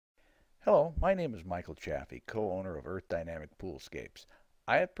Hello, my name is Michael Chaffee, co-owner of Earth Dynamic Poolscapes.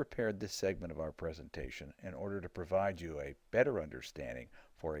 I have prepared this segment of our presentation in order to provide you a better understanding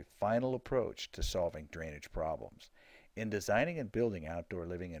for a final approach to solving drainage problems. In designing and building outdoor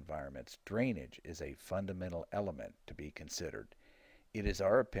living environments, drainage is a fundamental element to be considered. It is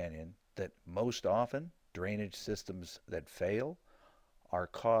our opinion that most often drainage systems that fail are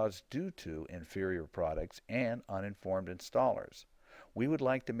caused due to inferior products and uninformed installers. We would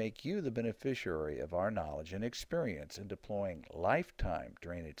like to make you the beneficiary of our knowledge and experience in deploying lifetime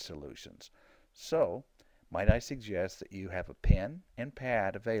drainage solutions. So, might I suggest that you have a pen and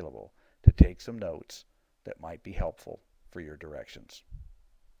pad available to take some notes that might be helpful for your directions.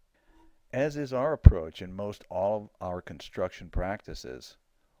 As is our approach in most all of our construction practices,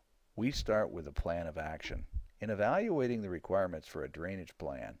 we start with a plan of action. In evaluating the requirements for a drainage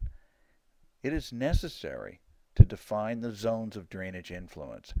plan, it is necessary to define the zones of drainage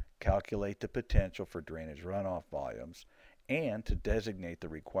influence, calculate the potential for drainage runoff volumes, and to designate the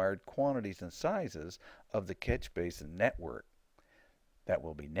required quantities and sizes of the catch basin network that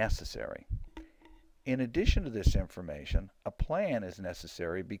will be necessary. In addition to this information, a plan is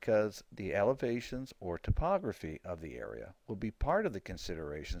necessary because the elevations or topography of the area will be part of the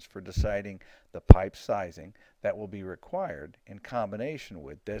considerations for deciding the pipe sizing that will be required in combination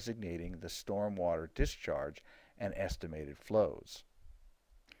with designating the stormwater discharge and estimated flows.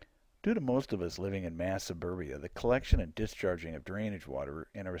 Due to most of us living in mass suburbia, the collection and discharging of drainage water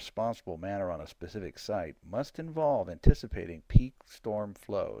in a responsible manner on a specific site must involve anticipating peak storm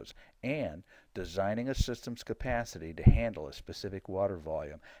flows and designing a system's capacity to handle a specific water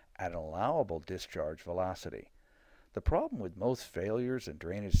volume at an allowable discharge velocity. The problem with most failures in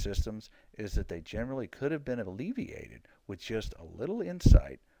drainage systems is that they generally could have been alleviated with just a little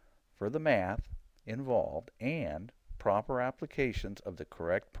insight for the math involved and proper applications of the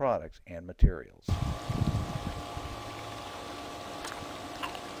correct products and materials.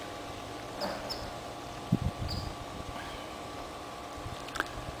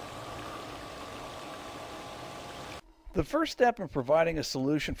 The first step in providing a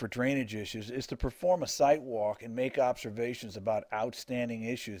solution for drainage issues is to perform a site walk and make observations about outstanding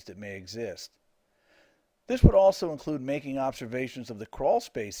issues that may exist. This would also include making observations of the crawl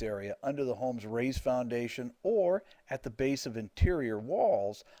space area under the home's raised foundation or at the base of interior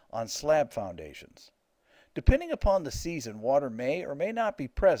walls on slab foundations. Depending upon the season, water may or may not be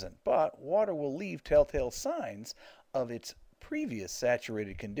present, but water will leave telltale signs of its previous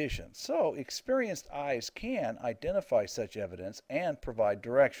saturated condition. So experienced eyes can identify such evidence and provide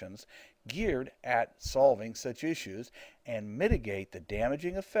directions geared at solving such issues and mitigate the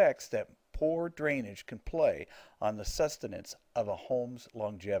damaging effects that poor drainage can play on the sustenance of a home's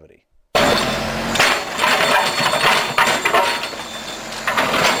longevity.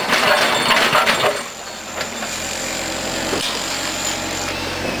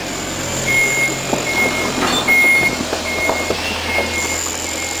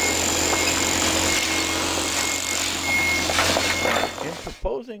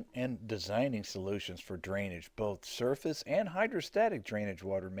 Proposing and designing solutions for drainage, both surface and hydrostatic drainage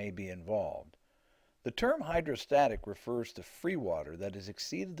water may be involved. The term hydrostatic refers to free water that has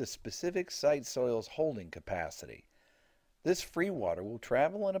exceeded the specific site soil's holding capacity. This free water will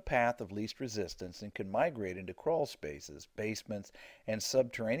travel in a path of least resistance and can migrate into crawl spaces, basements, and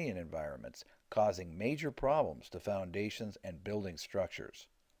subterranean environments, causing major problems to foundations and building structures.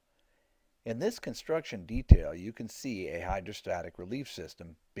 In this construction detail, you can see a hydrostatic relief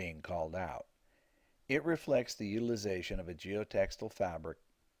system being called out. It reflects the utilization of a geotextile fabric,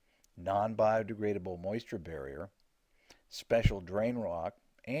 non-biodegradable moisture barrier, special drain rock,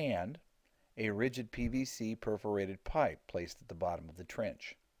 and a rigid PVC perforated pipe placed at the bottom of the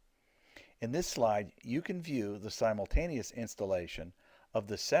trench. In this slide, you can view the simultaneous installation of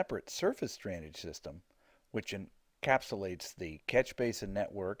the separate surface drainage system, which encapsulates the catch basin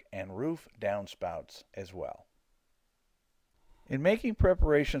network and roof downspouts as well. In making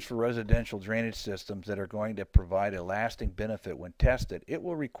preparations for residential drainage systems that are going to provide a lasting benefit when tested, it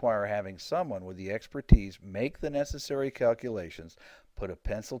will require having someone with the expertise make the necessary calculations, put a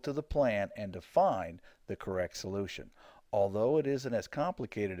pencil to the plan, and define the correct solution. Although it isn't as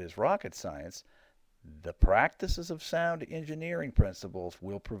complicated as rocket science, the practices of sound engineering principles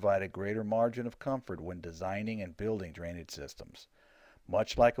will provide a greater margin of comfort when designing and building drainage systems.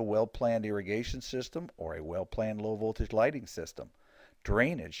 Much like a well-planned irrigation system or a well-planned low-voltage lighting system,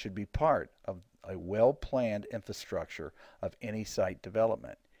 drainage should be part of a well-planned infrastructure of any site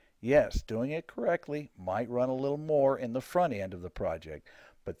development. Yes, doing it correctly might run a little more in the front end of the project,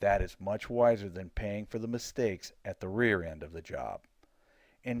 but that is much wiser than paying for the mistakes at the rear end of the job.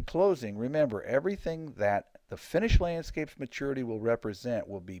 In closing, remember everything that the finished landscape's maturity will represent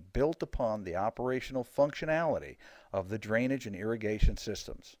will be built upon the operational functionality of the drainage and irrigation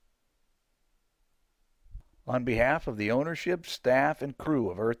systems. On behalf of the ownership, staff, and crew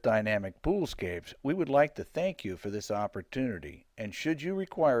of Earth Dynamic Poolscapes, we would like to thank you for this opportunity, and should you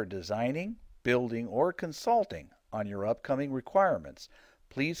require designing, building, or consulting on your upcoming requirements,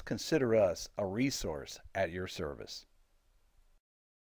 please consider us a resource at your service.